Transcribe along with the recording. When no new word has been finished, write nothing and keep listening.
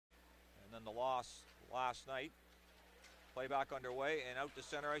on the loss last night. Play back underway and out to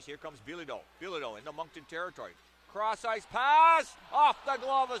center ice. Here comes Bilodeau. Bilodeau into Moncton territory. Cross ice pass off the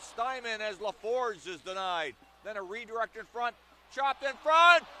glove of Steinman as LaForge is denied. Then a redirect in front. Chopped in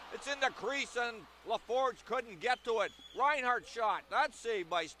front. It's in the crease and LaForge couldn't get to it. Reinhardt shot. That's saved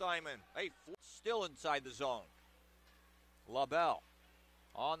by Steinman. Still inside the zone. LaBelle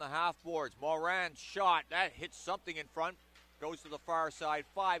on the half boards. Morin shot. That hits something in front. Goes to the far side.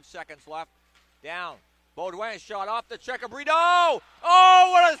 5 seconds left. Down. Baudouin shot off the check of Brideau. Oh,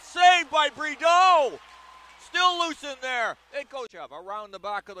 what a save by Brideau. Still loose in there. It goes around the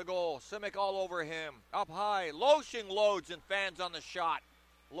back of the goal. Simic all over him. Up high. Loshing loads and fans on the shot.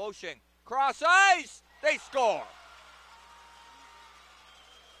 Loshing. Cross ice. They score.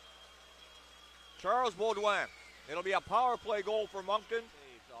 Charles Baudouin. It'll be a power play goal for Moncton.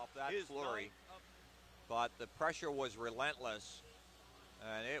 Off that flurry. But the pressure was relentless.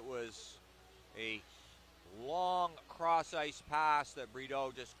 And it was a long cross ice pass that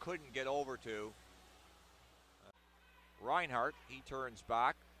Brideau just couldn't get over to. Reinhardt, he turns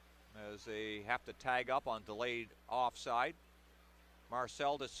back as they have to tag up on delayed offside.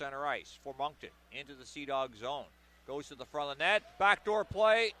 Marcel to center ice for Moncton into the Sea Dog zone. Goes to the front of the net. Backdoor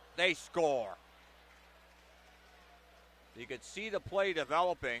play. They score. You could see the play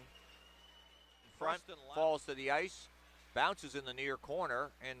developing. In front, falls to the ice. Bounces in the near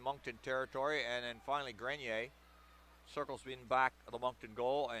corner in Moncton territory. And then finally Grenier circles in back of the Moncton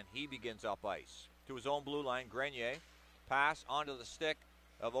goal. And he begins up ice. To his own blue line, Grenier. Pass onto the stick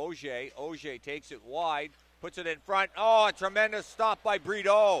of Auger. Auger takes it wide, puts it in front. Oh, a tremendous stop by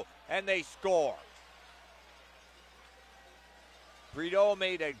Brideau, and they score. Brideau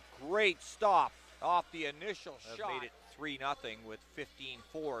made a great stop off the initial shot. Made it 3-0 with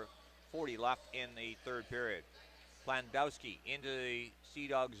 15:40 left in the third period. Plandowski into the Sea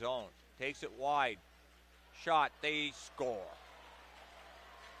Dog zone. Takes it wide. Shot. They score.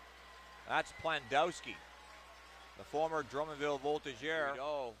 That's Plandowski, the former Drummondville Voltigeur.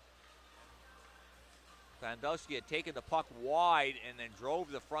 Plandowski had taken the puck wide and then drove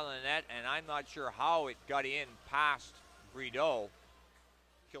to the front of the net, and I'm not sure how it got in past Brideau.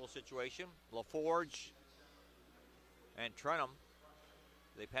 Kill situation. LaForge and Trenum,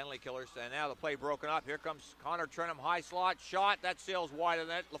 the penalty killers, and now the play broken up. Here comes Connor Trenum, high slot, shot, that sails wide of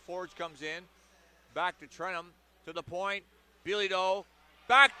the net. LaForge comes in, back to Trenum, to the point, Bilodeau,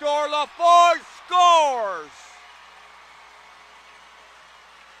 backdoor, LaForge scores!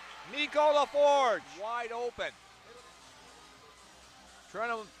 Nico LaForge, wide open.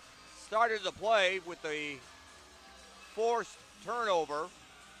 Trenum started the play with the forced turnover,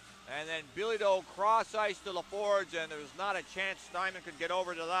 and then Bilodeau cross ice to LaForge, and there was not a chance Steinman could get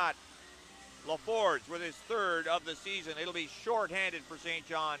over to that. LaForge with his third of the season. It'll be shorthanded for St.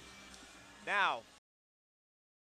 John. Now